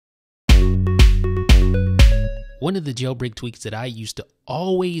One of the jailbreak tweaks that I used to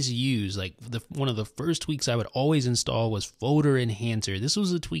always use, like one of the first tweaks I would always install, was FolderEnhancer. This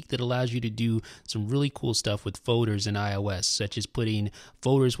was a tweak that allows you to do some really cool stuff with folders in iOS, such as putting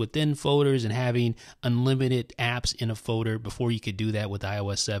folders within folders and having unlimited apps in a folder. Before you could do that with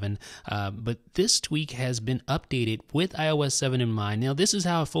iOS 7. But this tweak has been updated with iOS 7 in mind. Now, this is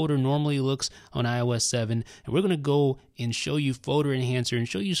how a folder normally looks on iOS 7, and we're going to go and show you FolderEnhancer and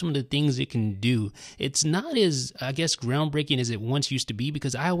show you some of the things it can do. It's not as, I guess, groundbreaking as it once used to be,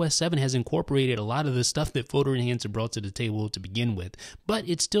 because iOS 7 has incorporated a lot of the stuff that FolderEnhancer brought to the table to begin with, but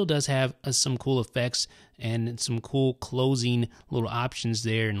it still does have some cool effects and some cool closing little options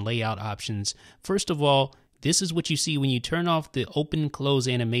there and layout options. First of all, this is what you see when you turn off the open close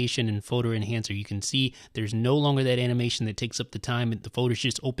animation in FolderEnhancer. You can see there's no longer that animation that takes up the time, and the folders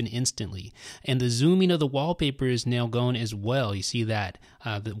just open instantly. And the zooming of the wallpaper is now gone as well. You see that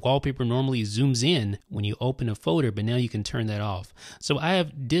the wallpaper normally zooms in when you open a folder, but now you can turn that off. So I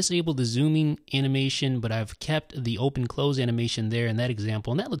have disabled the zooming animation, but I've kept the open close animation there in that example,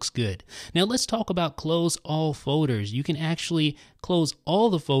 and that looks good. Now let's talk about close all folders. You can actually close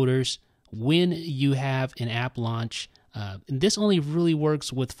all the folders when you have an app launch. And this only really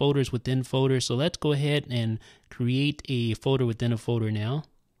works with folders within folders. So let's go ahead and create a folder within a folder now.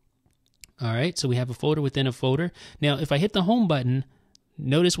 All right, so we have a folder within a folder. Now, if I hit the home button,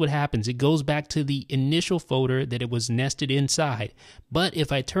 notice what happens. It goes back to the initial folder that it was nested inside. But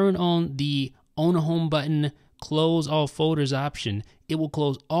if I turn on the on home button, close all folders option, it will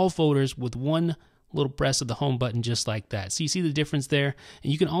close all folders with one little press of the home button, just like that. So you see the difference there.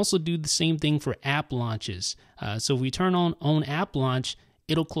 And you can also do the same thing for app launches. So if we turn on app launch,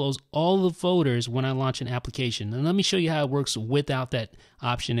 it'll close all the folders when I launch an application. And let me show you how it works without that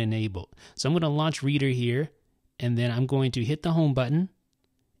option enabled. So I'm going to launch Reader here, and then I'm going to hit the home button,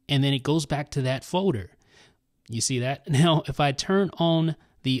 and then it goes back to that folder. You see that? Now, if I turn on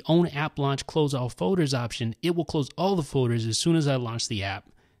the on app launch close all folders option, it will close all the folders as soon as I launch the app.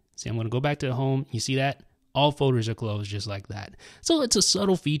 See, I'm going to go back to the home. You see that? All folders are closed just like that. So it's a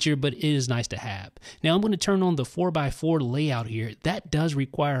subtle feature, but it is nice to have. Now I'm going to turn on the 4x4 layout here. That does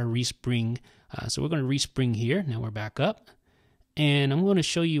require a respring. So we're going to respring here. Now we're back up. And I'm going to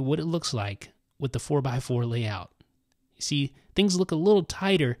show you what it looks like with the 4x4 layout. You see, things look a little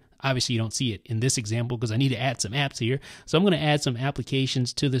tighter. Obviously, you don't see it in this example because I need to add some apps here. So I'm going to add some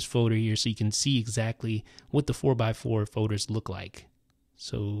applications to this folder here so you can see exactly what the 4x4 folders look like.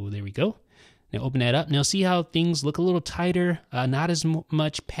 So there we go. Now open that up. Now see how things look a little tighter, not as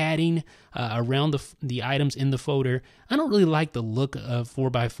much padding around the items in the folder. I don't really like the look of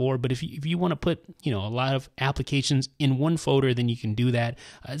 4x4, but if you want to put a lot of applications in one folder, then you can do that.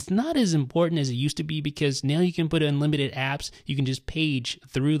 It's not as important as it used to be because now you can put unlimited apps. You can just page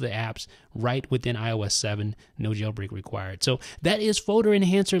through the apps right within iOS 7, no jailbreak required. So that is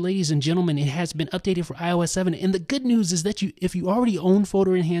FolderEnhancer, ladies and gentlemen. It has been updated for iOS 7, and the good news is that if you already own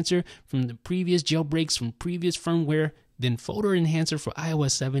FolderEnhancer from the previous jailbreaks, from previous firmware, then FolderEnhancer for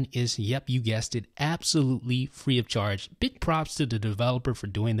iOS 7 is, yep, you guessed it, absolutely free of charge. Big props to the developer for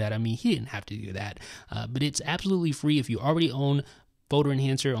doing that. I mean, he didn't have to do that, but it's absolutely free. If you already own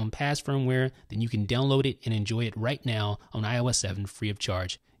FolderEnhancer on past firmware, then you can download it and enjoy it right now on iOS 7 free of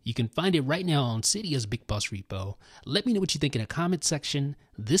charge. You can find it right now on Cydia's BigBoss repo. Let me know what you think in the comment section.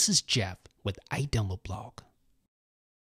 This is Jeff with iDownloadBlog.